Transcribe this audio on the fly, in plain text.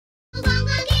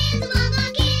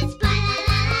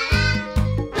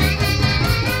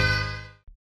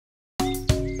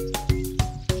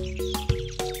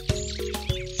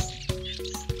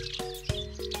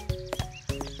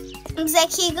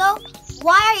Zekigo?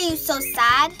 Why are you so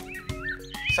sad?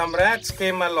 Some rats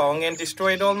came along and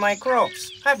destroyed all my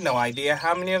crops. I have no idea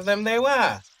how many of them there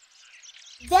were.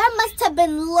 There must have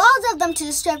been loads of them to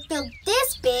destroy a field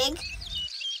this big.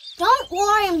 Don't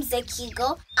worry,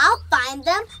 Zekigo. I'll find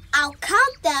them, I'll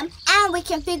count them, and we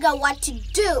can figure out what to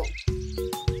do.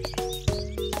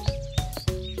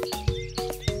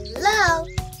 Hello?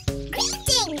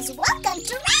 Greetings! Welcome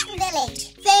to Rat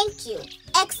Village. Thank you.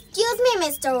 Excuse me,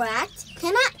 Mr. Rat.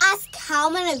 Can I ask how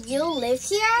many of you live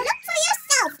here? Look for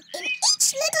yourself. In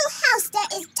each little house there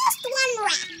is just one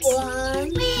rat. One,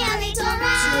 We are little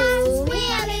rats. two, We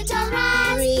are little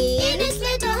rats. three, In each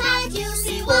little house you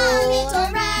see four, one little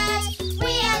rat.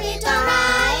 We are little five,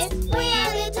 rats. We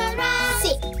are little rats.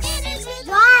 6. In each little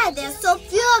Why are there so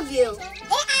few of you?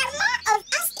 There are more of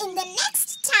us in the next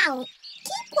town.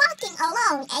 Keep walking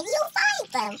along and you'll find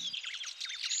them.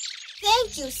 Thank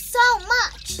you so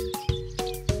much.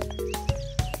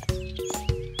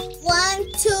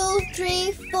 1, 2,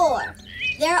 3, 4.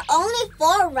 There are only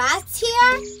 4 rats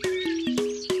here?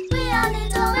 We are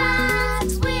little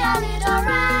rats. We are little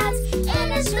rats.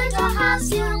 In each little house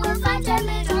you will find a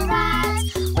little rat.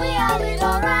 We are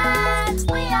little rats.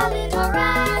 We are little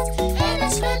rats. In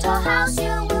each little house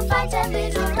you will find a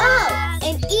little rat. Oh,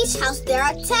 in each house there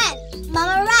are 10.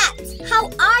 Mama Rat, how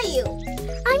are you?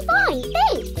 I'm fine,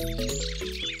 thanks.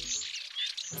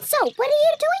 So, what are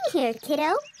you doing here,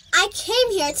 kiddo? I came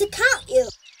here to count you.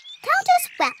 Count us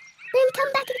well. Then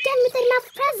come back again with enough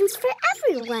presents for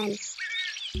everyone.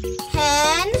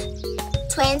 10,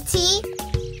 20,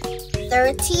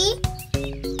 30,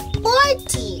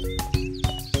 40.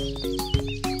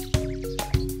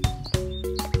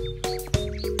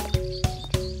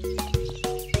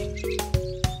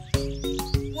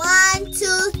 One,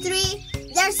 2, 3.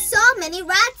 There's so many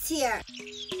rats here.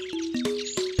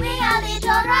 We are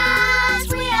little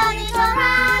rats. We are little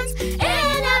rats.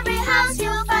 In every house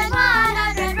you'll find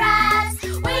 100 rats.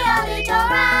 We are little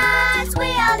rats. We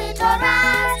are little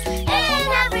rats. In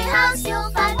every house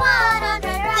you'll find 100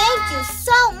 rats. Thank you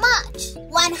so much.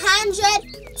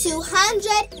 100,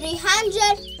 200,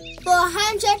 300,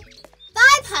 400,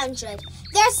 500.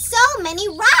 There's so many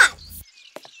rats.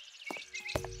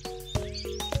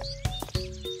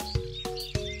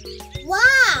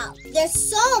 Wow, there's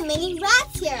so many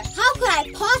rats here. How could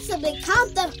I possibly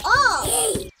count them all?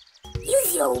 Hey,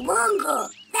 use your Ubongo.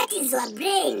 That is your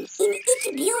brain. In each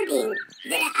building,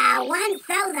 there are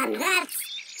 1,000 rats.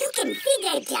 You can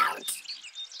figure it out.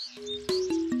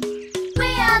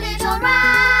 We are little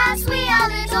rats. We are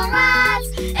little rats.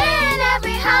 In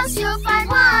every house you'll find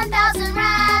 1,000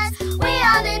 rats. We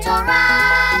are little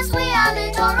rats. We are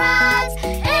little rats.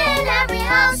 In every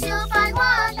house you'll find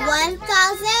 1,000.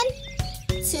 1,000,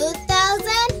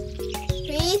 2,000,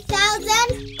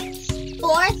 3,000,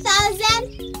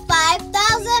 4,000,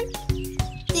 5,000,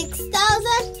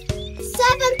 6,000,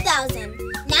 7,000.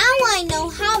 Now I know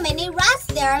how many rats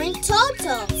there are in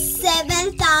total.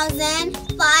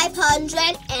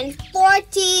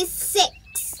 7,546.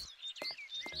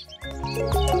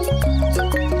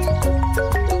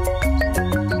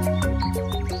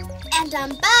 And I'm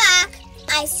back.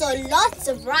 I saw lots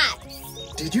of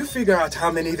rats. Did you figure out how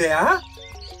many there are?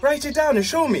 Write it down and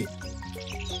show me.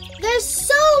 There's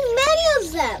so many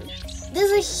of them.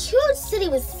 There's a huge city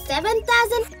with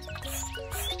 7,000.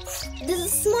 There's a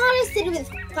smaller city with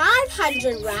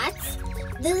 500 rats.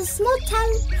 There's a small town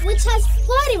which has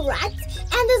 40 rats.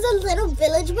 And there's a little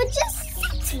village with just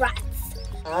 6 rats.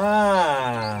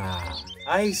 Ah,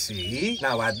 I see.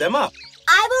 Now add them up.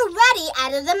 I've already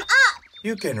added them up.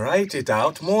 You can write it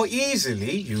out more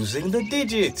easily using the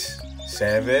digits.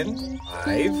 7,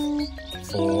 5,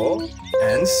 4,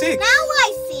 and 6. Now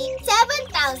I see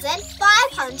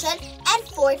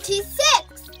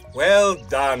 7,546. Well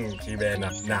done,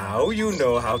 Kibena. Now you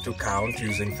know how to count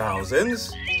using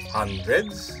thousands,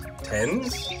 hundreds,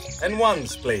 tens, and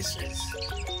ones places.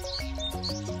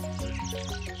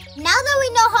 Now that we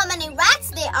know how many rats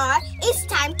there are, it's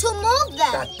time to move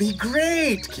them. That'd be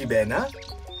great, Kibena.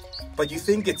 But you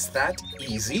think it's that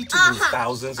easy to move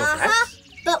thousands of rats?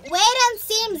 But wait and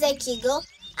see, Zekigo.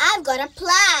 I've got a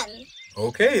plan.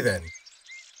 Okay, then.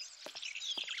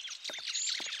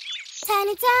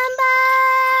 Tiny Tamba,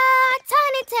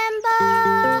 Tiny Tamba,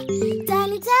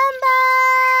 Tiny Tamba,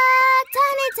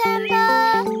 Tiny Tamba,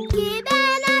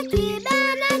 Kibena,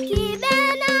 Kibena,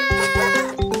 Kibena.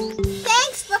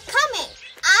 Thanks for coming.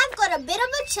 I've got a bit of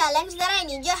a challenge that I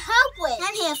need your help with.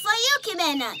 I'm here for you,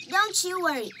 Kibena. Don't you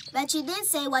worry. But you didn't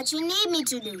say what you need me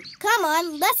to do. Come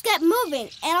on, let's get moving,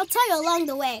 and I'll tell you along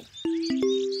the way.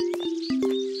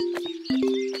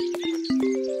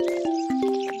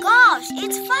 Gosh,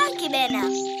 it's fun, Kibena. Kibena.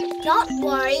 Don't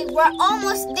worry, we're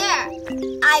almost there.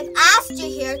 I've asked you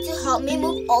here to help me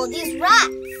move all these rats.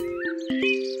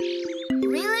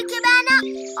 Really, Kibena?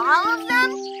 All of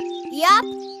them? Yup,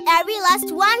 every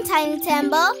last one, Tiny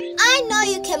Tembo. I know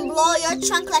you can blow your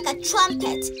trunk like a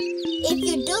trumpet. If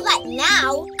you do that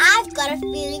now, I've got a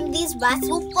feeling these rats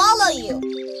will follow you.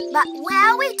 But where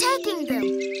are we taking them?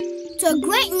 To a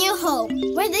great new home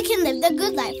where they can live the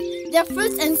good life. There are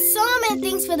fruits and so many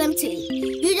things for them to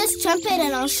eat. You just trumpet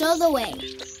and I'll show the way.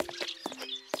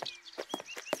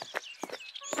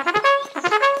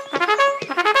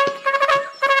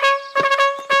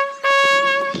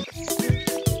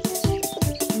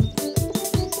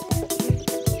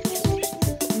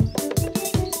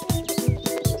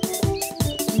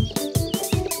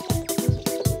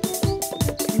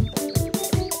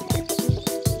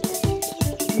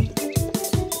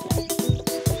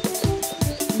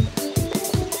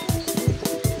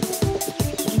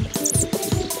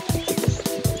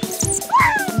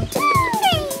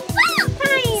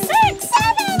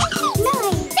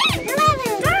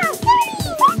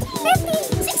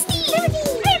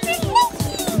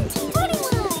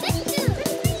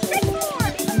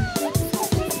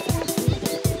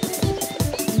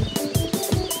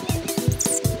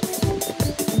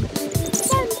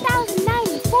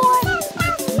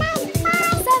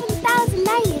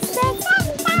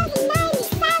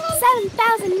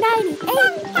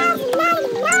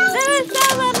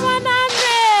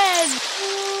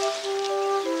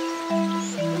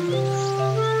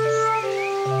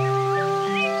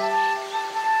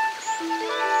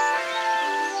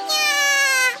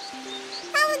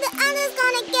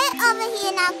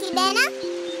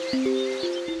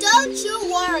 Don't you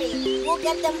worry. We'll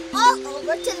get them all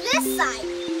over to this side.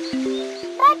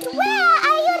 But where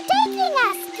are you taking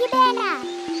us, Kibena?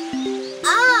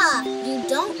 Ah, you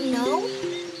don't know?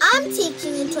 I'm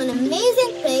taking you to an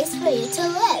amazing place for you to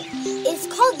live. It's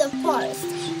called the Forest,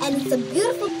 and it's a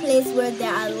beautiful place where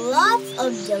there are lots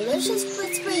of delicious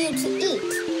fruits for you to eat.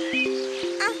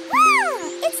 Aha!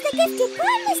 It's the gift you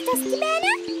promised us,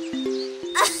 Kibena.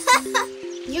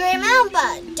 You remember,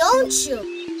 don't you?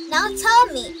 Now tell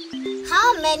me,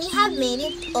 how many have made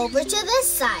it over to this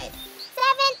side?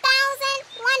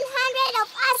 7,100 of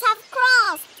us have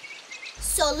crossed.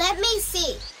 So let me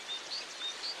see.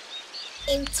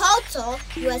 In total,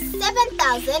 you are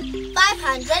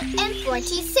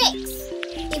 7,546.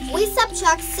 If we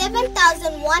subtract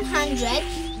 7,100,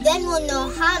 then we'll know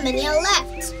how many are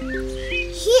left.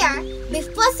 Here,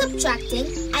 before subtracting,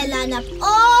 I line up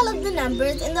all of the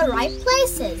numbers in the right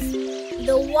places.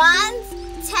 The ones,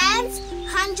 tens,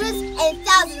 hundreds, and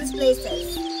thousands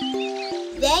places.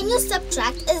 Then you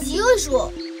subtract as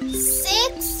usual.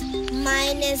 6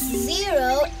 minus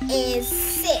 0 is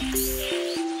 6.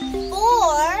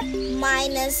 4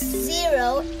 minus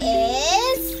 0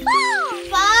 is 4.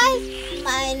 5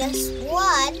 minus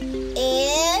 1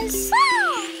 is 4.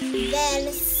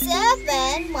 Then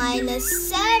 7 minus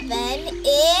 7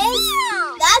 is...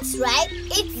 That's right,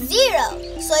 it's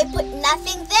 0. So I put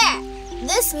nothing there.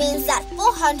 This means that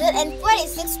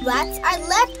 446 rats are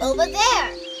left over there.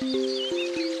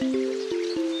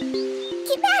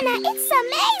 Kibena, it's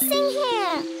amazing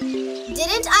here.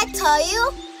 Didn't I tell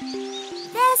you?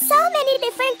 There are so many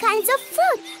different kinds of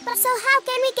fruit. But so how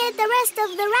can we get the rest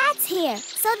of the rats here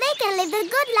so they can live the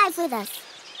good life with us?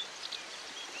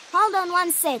 Hold on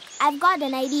one sec. I've got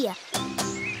an idea.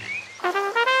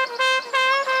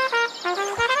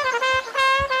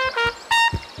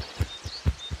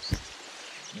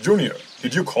 Junior,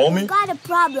 did you call me? We've got a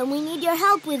problem we need your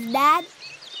help with, Dad.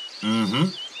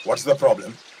 What's the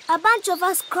problem? A bunch of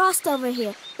us crossed over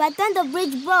here, but then the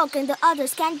bridge broke and the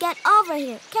others can't get over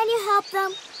here. Can you help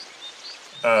them?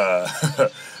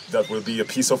 That will be a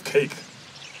piece of cake.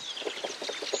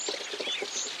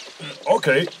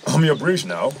 Okay, I'm your bridge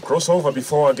now. Cross over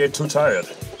before I get too tired.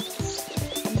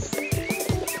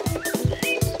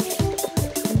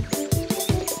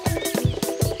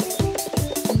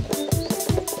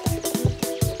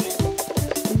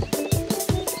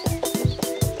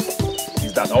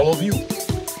 Is that all of you?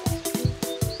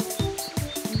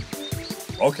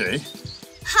 Okay.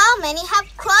 How many have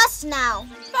crossed now?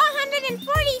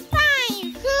 445.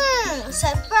 So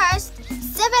first,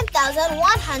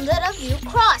 7,100 of you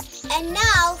crossed. And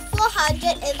now,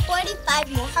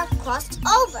 445 more have crossed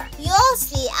over. You'll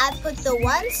see I put the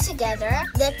ones together,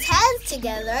 the tens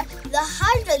together, the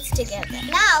hundreds together.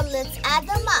 Now, let's add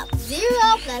them up.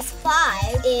 0 plus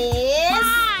 5 is...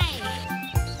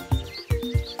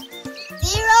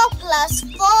 0 plus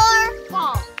 4.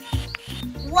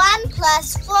 1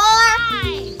 plus 4.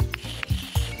 5.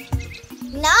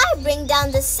 Now I bring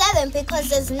down the 7 because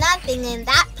there's nothing in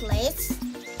that place.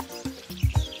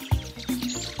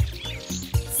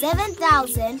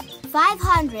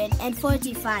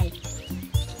 7,545.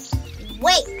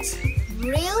 Wait,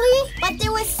 really? But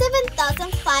there were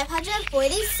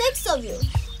 7,546 of you.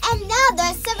 And now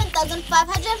there's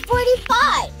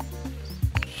 7,545.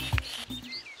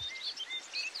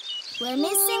 We're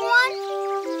missing one?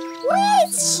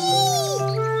 Where's she?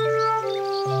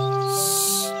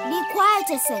 Shh, be quiet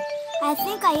a sec. I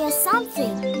think I hear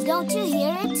something. Don't you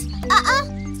hear it?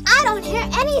 I don't hear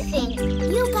anything.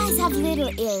 You guys have little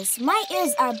ears. My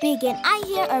ears are big and I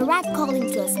hear a rat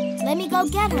calling to us. Let me go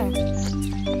get her.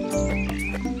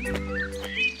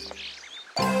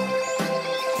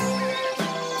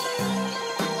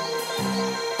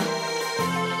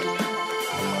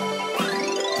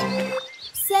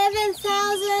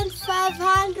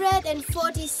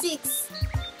 $7,546.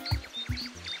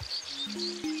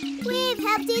 We've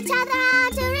helped each other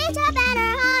out to reach a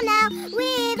better home now.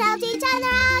 We've helped each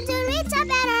other out to reach a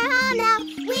better home now.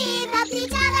 We've helped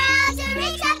each other out to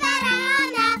reach a better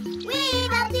home now.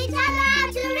 We've helped each other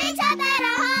out to reach a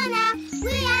better home now.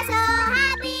 We are so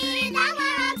happy that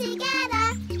we're all together.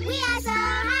 We are so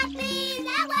happy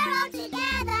that we're all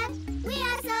together. We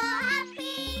are so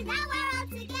happy that we're all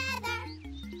together.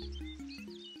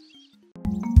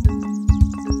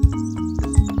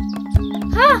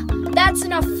 That's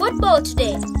enough football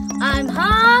today. I'm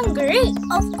hungry.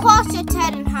 Of course you're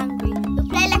tired and hungry. You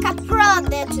play like a pro out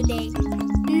there today.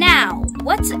 Now,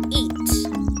 what to eat?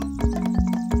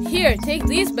 Here, take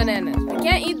these bananas. I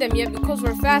can't eat them yet because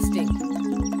we're fasting.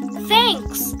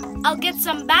 Thanks. I'll get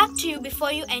some back to you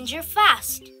before you end your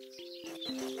fast.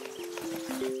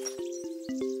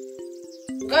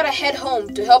 Gotta head home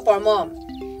to help our mom.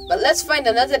 But let's find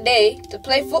another day to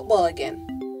play football again.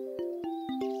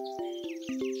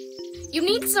 You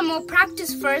need some more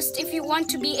practice first if you want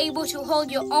to be able to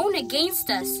hold your own against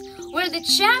us. We're the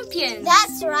champions.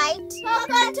 That's right.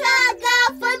 Kokotoa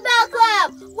Football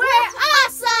Club. We're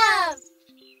awesome.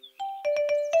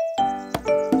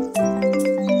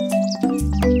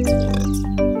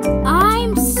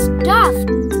 I'm stuffed.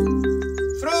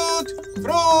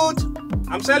 Fruit!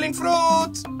 I'm selling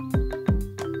fruit!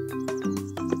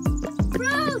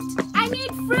 Fruit! I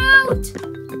need fruit!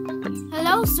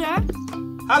 Hello, sir.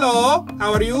 Hello,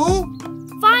 how are you?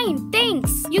 Fine,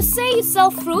 thanks. You say you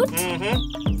sell fruit?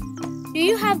 Mm-hmm. Do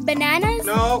you have bananas?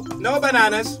 No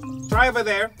bananas. Try over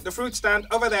there, the fruit stand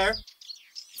over there.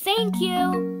 Thank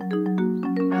you.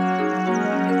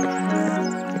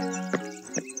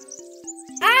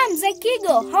 I'm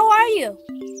Zekigo. How are you?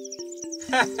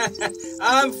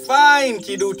 I'm fine,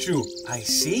 Kiduchu. I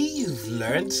see you've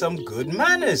learned some good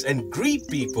manners and greet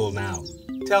people now.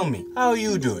 Tell me, how are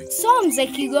you doing? So,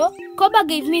 Zekigo, Koba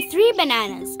gave me 3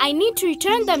 bananas. I need to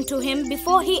return them to him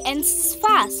before he ends his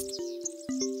fast.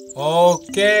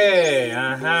 Okay,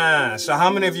 So how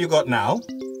many have you got now?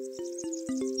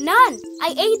 None.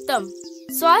 I ate them.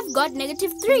 So I've got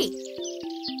 -3.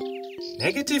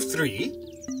 -3?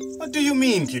 What do you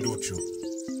mean, Kiduchu?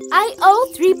 I owe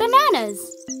 3 bananas.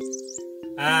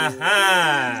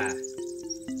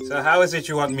 So how is it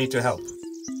you want me to help?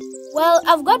 Well,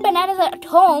 I've got bananas at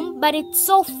home, but it's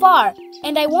so far,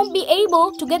 and I won't be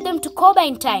able to get them to Koba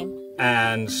in time.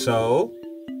 And so?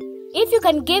 If you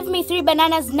can give me 3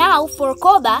 bananas now for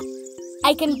Koba,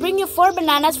 I can bring you 4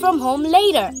 bananas from home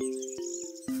later.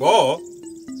 4?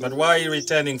 But why are you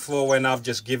returning 4 when I've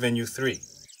just given you 3?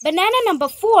 Banana number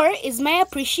 4 is my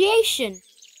appreciation.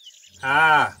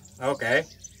 Okay.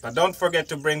 But don't forget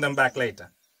to bring them back later.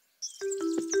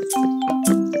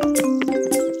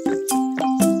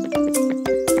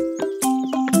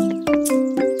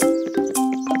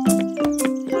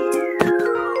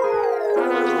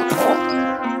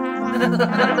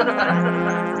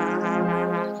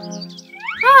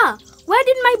 Where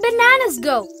did my bananas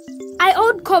go? I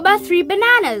owed Koba 3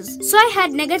 bananas, so I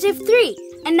had -3.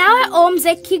 And now I owe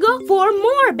Zekigo 4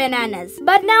 more bananas,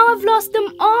 but now I've lost them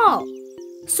all.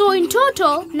 So in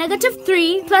total,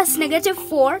 -3 plus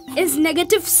 -4 is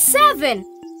 -7.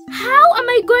 How am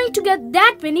I going to get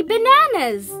that many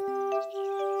bananas?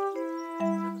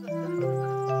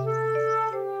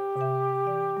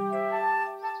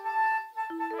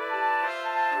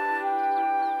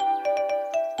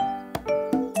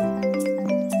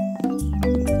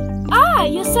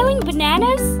 You're selling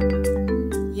bananas?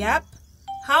 Yep.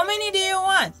 How many do you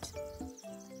want?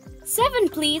 7,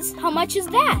 please. How much is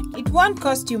that? It won't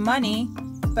cost you money,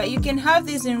 but you can have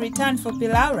this in return for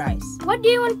pilau rice. What do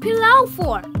you want pilau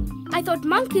for? I thought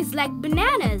monkeys like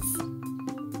bananas.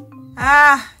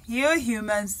 Ah, you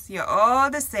humans, you're all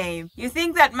the same. You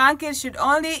think that monkeys should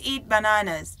only eat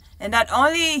bananas and that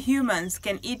only humans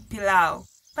can eat pilau.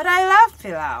 But I love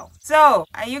pilau. So,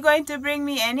 are you going to bring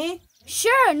me any?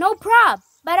 Sure, no prob.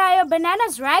 But are your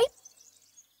bananas ripe?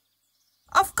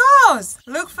 Of course!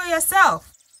 Look for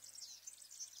yourself.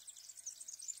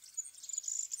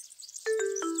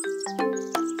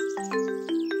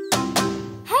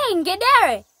 Hey,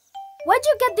 Ngedere! Where'd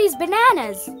you get these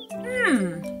bananas?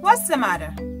 What's the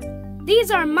matter?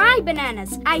 These are my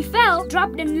bananas. I fell,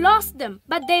 dropped and lost them.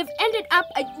 But they've ended up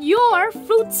at your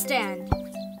fruit stand.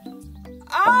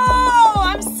 Oh,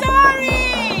 I'm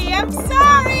sorry! I'm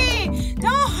sorry!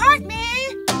 Don't hurt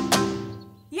me!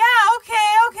 Yeah, okay,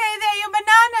 they're your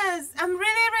bananas. I'm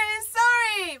really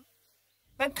sorry.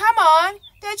 But come on,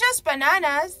 they're just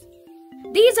bananas.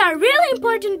 These are really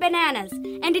important bananas,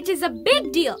 and it is a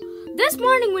big deal. This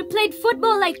morning we played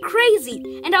football like crazy,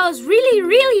 and I was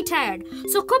really tired.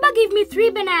 So Koba gave me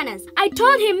 3 bananas. I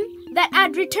told him that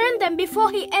I'd return them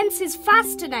before he ends his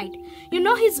fast tonight. You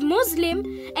know he's Muslim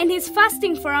and he's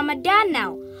fasting for Ramadan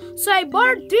now. So I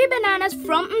borrowed 3 bananas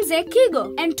from Mzee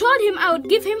Kigo and told him I would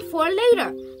give him 4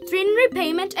 later. 3 in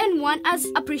repayment and 1 as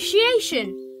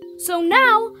appreciation. So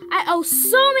now I owe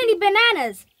so many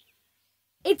bananas.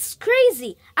 It's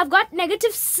crazy. I've got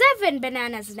 -7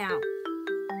 bananas now.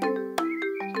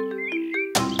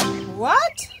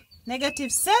 What?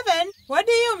 -7? What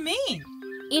do you mean?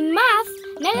 In math,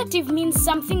 negative means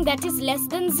something that is less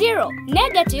than 0.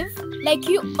 Negative, like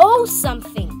you owe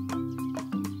something.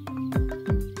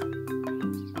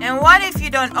 And what if you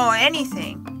don't owe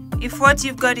anything? If what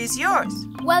you've got is yours?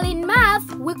 Well, in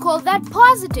math, we call that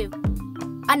positive.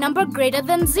 A number greater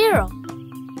than 0.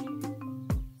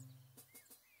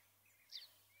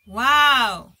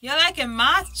 Wow, you're like a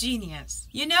math genius.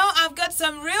 You know, I've got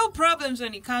some real problems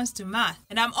when it comes to math,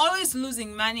 and I'm always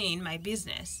losing money in my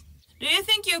business. Do you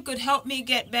think you could help me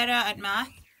get better at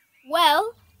math?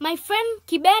 Well, my friend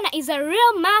Kibena is a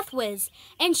real math whiz,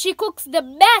 and she cooks the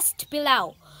best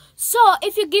pilau. So,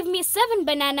 if you give me 7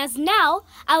 bananas now,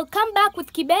 I'll come back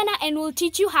with Kibena and we'll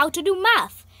teach you how to do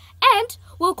math. And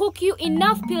we'll cook you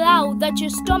enough pilau that your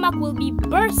stomach will be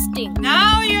bursting.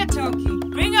 Now you're talking.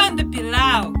 Bring on the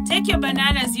pilau. Take your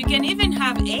bananas. You can even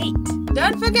have 8.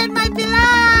 Don't forget my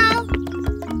pilau.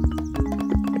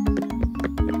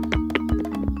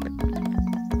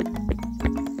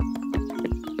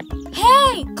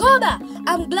 Hey, Koba!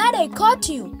 I'm glad I caught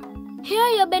you. Here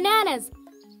are your bananas.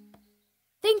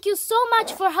 Thank you so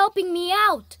much for helping me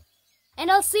out. And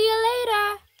I'll see you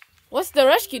later. What's the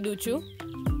rush, Kiduchu?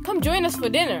 Come join us for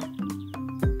dinner.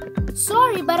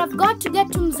 Sorry, but I've got to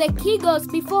get to Mzee Kigo's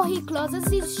before he closes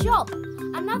his shop.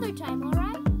 Another time,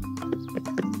 alright?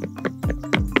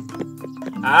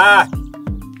 Ah!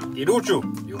 Kiduchu,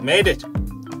 you've made it.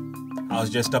 I was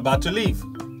just about to leave.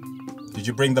 Did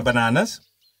you bring the bananas?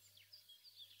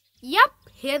 Yup,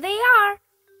 here they are.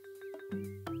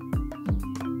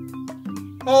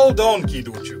 Hold on,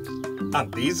 Kiduchu.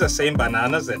 Aren't these the same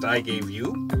bananas that I gave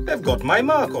you? They've got my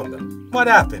mark on them. What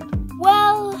happened?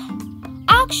 Well,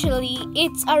 actually,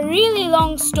 it's a really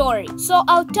long story, so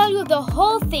I'll tell you the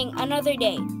whole thing another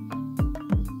day.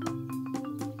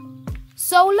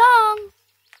 So long!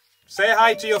 Say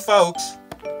hi to your folks.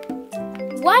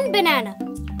 1 banana.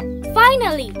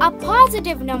 Finally, a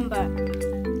positive number.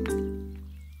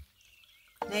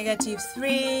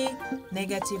 -3,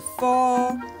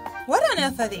 -4. What on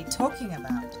earth are they talking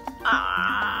about?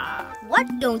 What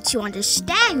don't you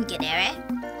understand, Gedere?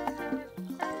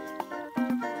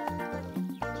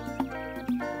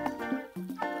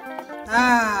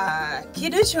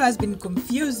 Kiduchu has been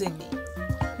confusing me.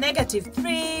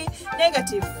 -3,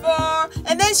 -4,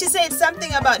 and then she said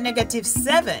something about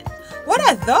 -7. What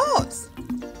are those?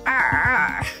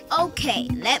 Okay,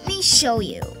 let me show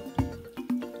you.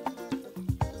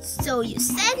 So you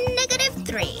said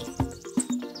 -3.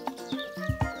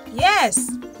 Yes,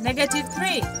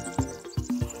 -3.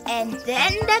 And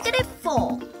then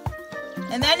 -4.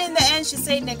 And then in the end she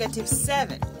said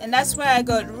 -7. And that's where I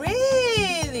got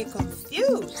really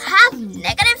confused. Have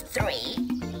 -3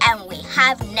 and we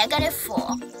have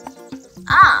 -4.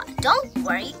 Don't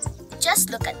worry. Just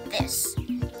look at this.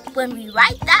 When we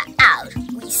write that out,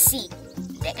 we see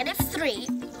 -3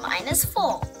 minus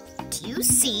 4. Do you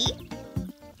see?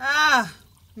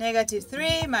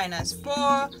 -3 minus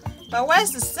 4. But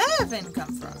where's the 7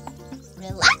 come from?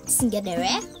 Relax,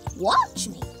 Gedere. Watch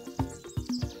me.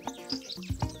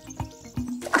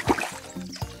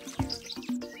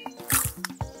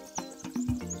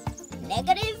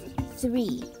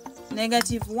 -3.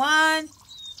 -1,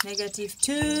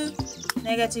 -2,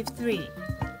 -3.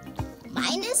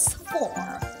 Minus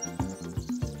 4.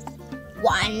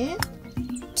 1,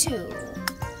 2,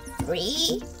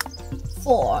 3,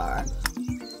 4.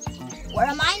 Where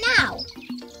am I now?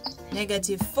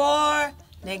 -4,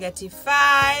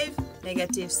 -5,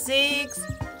 -6,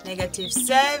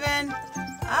 -7.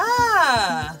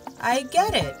 Ah, I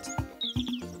get it.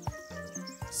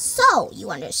 So,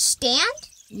 you understand?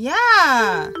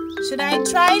 Yeah. Should I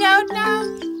try it out now?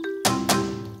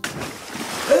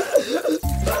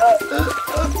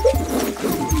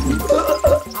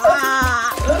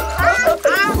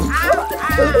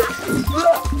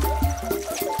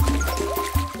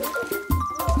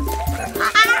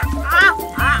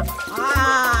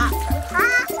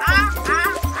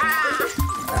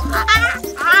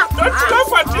 Don't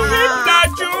laugh at him,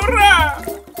 Najura!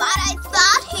 But I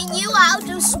thought he knew how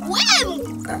to swim.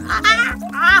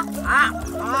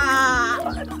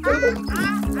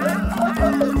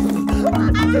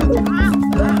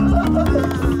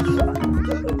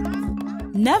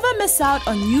 Never miss out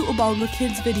on new Ubongo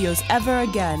Kids videos ever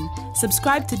again.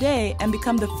 Subscribe today and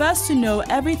become the first to know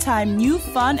every time new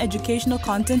fun educational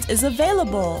content is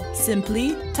available.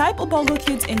 Simply type Ubongo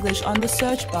Kids English on the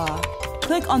search bar.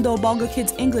 Click on the Ubongo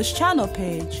Kids English channel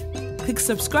page. Click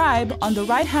subscribe on the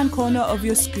right-hand corner of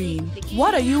your screen.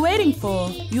 What are you waiting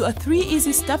for? You are 3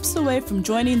 easy steps away from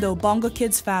joining the Ubongo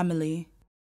Kids family.